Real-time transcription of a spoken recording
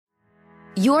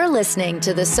You're listening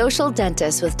to The Social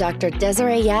Dentist with Dr.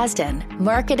 Desiree Yazdan,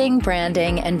 marketing,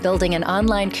 branding, and building an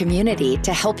online community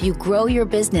to help you grow your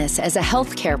business as a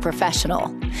healthcare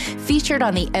professional. Featured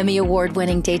on the Emmy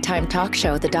Award-winning daytime talk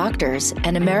show, The Doctors,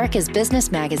 and America's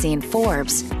Business magazine,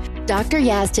 Forbes, Dr.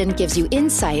 Yazdan gives you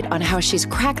insight on how she's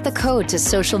cracked the code to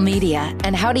social media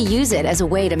and how to use it as a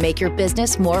way to make your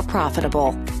business more profitable.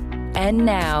 And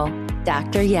now,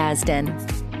 Dr. Yazdan.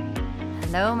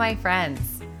 Hello, my friends.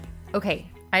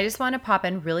 Okay, I just want to pop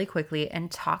in really quickly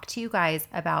and talk to you guys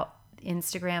about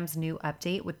Instagram's new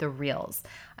update with the Reels.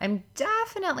 I'm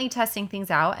definitely testing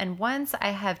things out, and once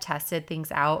I have tested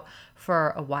things out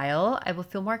for a while, I will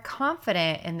feel more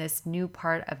confident in this new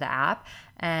part of the app,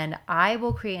 and I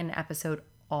will create an episode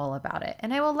all about it.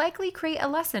 And I will likely create a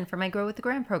lesson for my Grow with the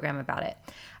Gram program about it.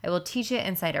 I will teach it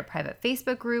inside our private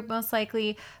Facebook group most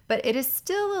likely, but it is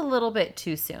still a little bit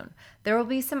too soon. There will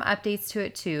be some updates to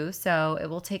it too, so it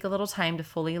will take a little time to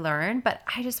fully learn, but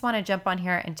I just want to jump on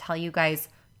here and tell you guys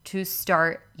to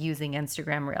start using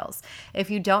Instagram Reels. If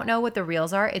you don't know what the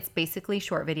Reels are, it's basically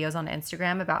short videos on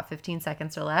Instagram about 15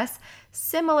 seconds or less,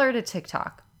 similar to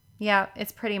TikTok. Yeah,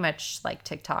 it's pretty much like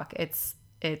TikTok. It's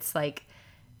like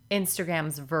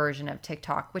Instagram's version of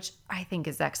TikTok, which I think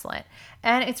is excellent.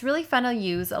 And it's really fun to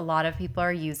use. A lot of people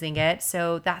are using it.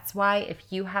 So that's why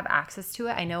if you have access to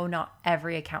it, I know not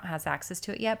every account has access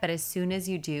to it yet, but as soon as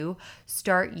you do,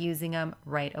 start using them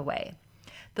right away.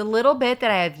 The little bit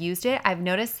that I have used it, I've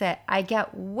noticed that I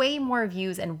get way more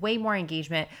views and way more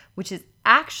engagement, which is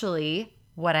actually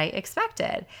what I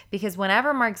expected. Because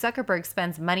whenever Mark Zuckerberg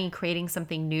spends money creating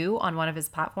something new on one of his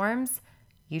platforms,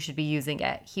 you should be using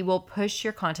it. He will push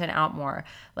your content out more.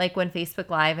 Like when Facebook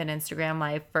Live and Instagram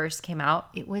Live first came out,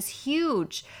 it was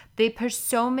huge. They pushed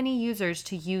so many users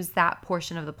to use that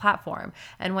portion of the platform.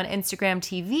 And when Instagram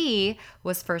TV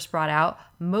was first brought out,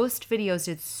 most videos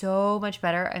did so much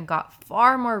better and got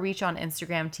far more reach on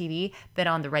Instagram TV than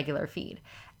on the regular feed.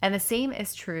 And the same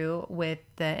is true with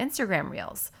the Instagram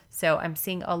Reels. So I'm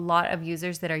seeing a lot of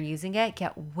users that are using it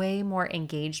get way more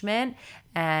engagement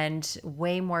and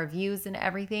way more views and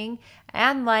everything,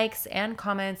 and likes and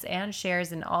comments and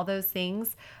shares and all those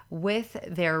things with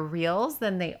their Reels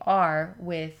than they are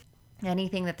with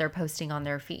anything that they're posting on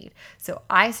their feed. So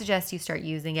I suggest you start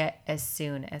using it as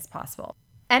soon as possible.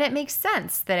 And it makes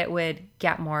sense that it would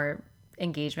get more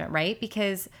engagement, right?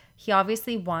 Because he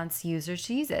obviously wants users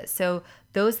to use it. So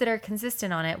those that are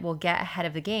consistent on it will get ahead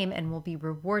of the game and will be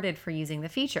rewarded for using the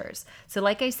features. So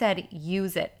like I said,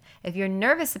 use it. If you're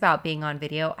nervous about being on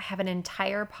video, I have an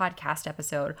entire podcast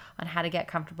episode on how to get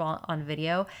comfortable on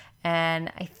video.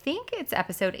 And I think it's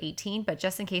episode 18, but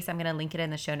just in case, I'm going to link it in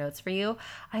the show notes for you.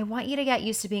 I want you to get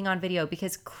used to being on video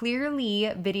because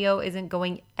clearly video isn't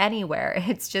going anywhere.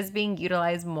 It's just being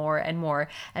utilized more and more.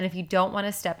 And if you don't want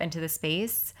to step into the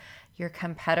space, your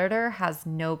competitor has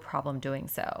no problem doing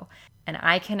so. And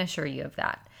I can assure you of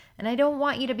that. And I don't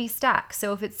want you to be stuck.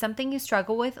 So if it's something you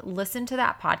struggle with, listen to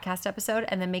that podcast episode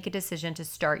and then make a decision to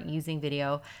start using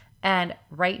video. And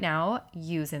right now,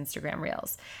 use Instagram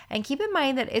Reels. And keep in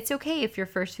mind that it's okay if your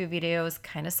first few videos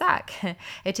kind of suck.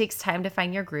 It takes time to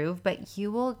find your groove, but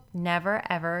you will never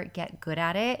ever get good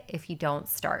at it if you don't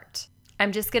start.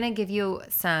 I'm just going to give you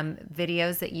some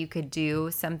videos that you could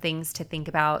do, some things to think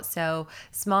about. So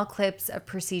small clips of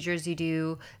procedures you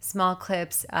do, small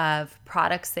clips of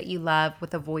products that you love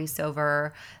with a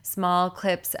voiceover, small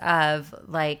clips of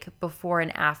like before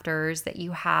and afters that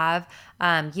you have.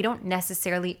 You don't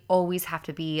necessarily always have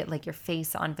to be like your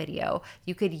face on video.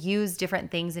 You could use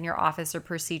different things in your office or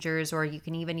procedures, or you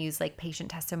can even use like patient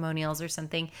testimonials or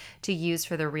something to use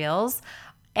for the Reels.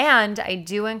 And I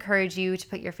do encourage you to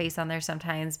put your face on there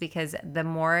sometimes because the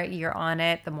more you're on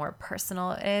it, the more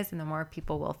personal it is and the more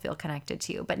people will feel connected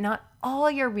to you. But not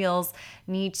all your Reels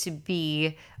need to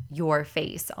be your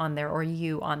face on there or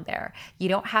you on there. You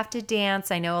don't have to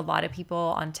dance. I know a lot of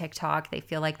people on TikTok, they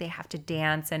feel like they have to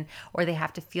dance or they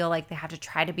have to feel like they have to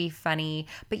try to be funny,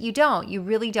 but you don't. You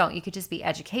really don't. You could just be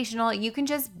educational. You can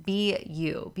just be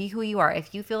you. Be who you are.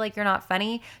 If you feel like you're not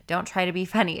funny, don't try to be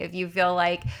funny. If you feel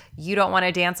like you don't want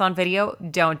to dance on video,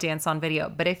 don't dance on video.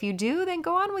 But if you do, then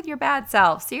go on with your bad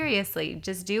self. Seriously,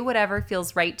 just do whatever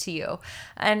feels right to you.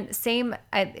 And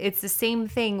it's the same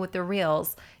thing with the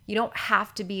Reels. You don't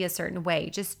have to be a certain way.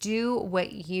 Just do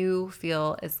what you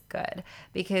feel is good,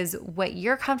 because what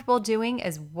you're comfortable doing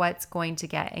is what's going to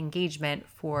get engagement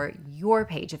for your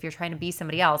page. If you're trying to be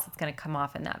somebody else, it's going to come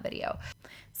off in that video.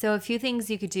 So a few things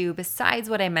you could do besides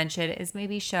what I mentioned is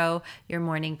maybe show your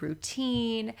morning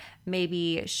routine,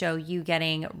 maybe show you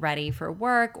getting ready for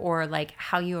work, or like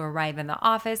how you arrive in the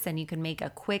office, and you can make a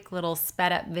quick little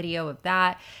sped up video of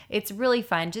that. It's really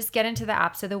fun. Just get into the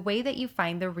app. So the way that you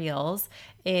find the reels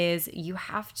is you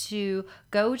have to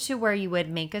go to where you would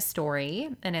make a story,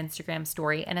 an Instagram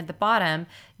story, and at the bottom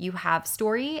you have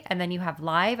story, and then you have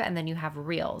live, and then you have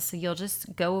reels. So you'll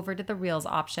just go over to the reels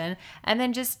option and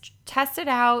then just test it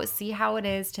out, see how it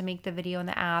is to make the video in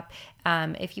the app.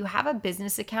 If you have a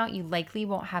business account, you likely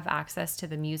won't have access to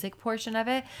the music portion of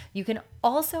it. You can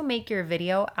also make your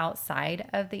video outside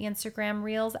of the Instagram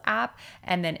Reels app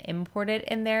and then import it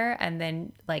in there, and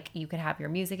then like you can have your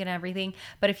music and everything.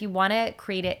 But if you want to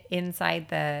create it inside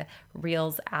the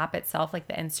Reels app itself, like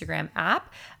the Instagram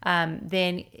app,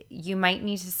 then you might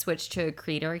need to switch to a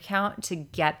creator account to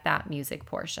get that music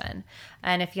portion.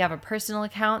 And if you have a personal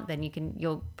account, then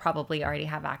you'll probably already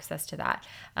have access to that.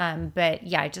 But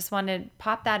yeah, I just wanted to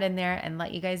pop that in there and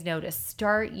let you guys know to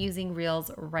start using Reels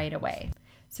right away.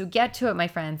 So get to it, my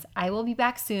friends. I will be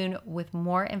back soon with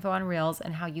more info on Reels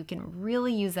and how you can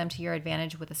really use them to your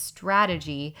advantage with a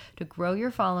strategy to grow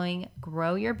your following,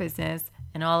 grow your business,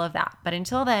 and all of that. But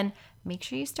until then, make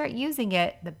sure you start using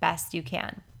it the best you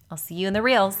can. I'll see you in the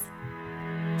Reels.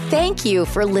 Thank you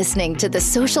for listening to The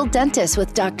Social Dentist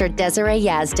with Dr. Desiree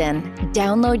Yazdan.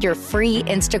 Download your free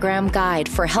Instagram guide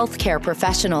for healthcare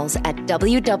professionals at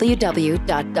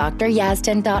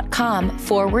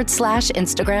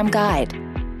www.dryazdan.com/Instagram guide.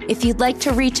 If you'd like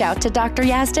to reach out to Dr.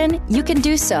 Yazdan, you can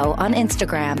do so on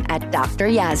Instagram at Dr.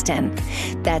 Yazdan.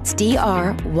 That's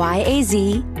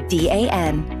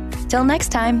DRYAZDAN. Till next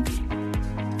time.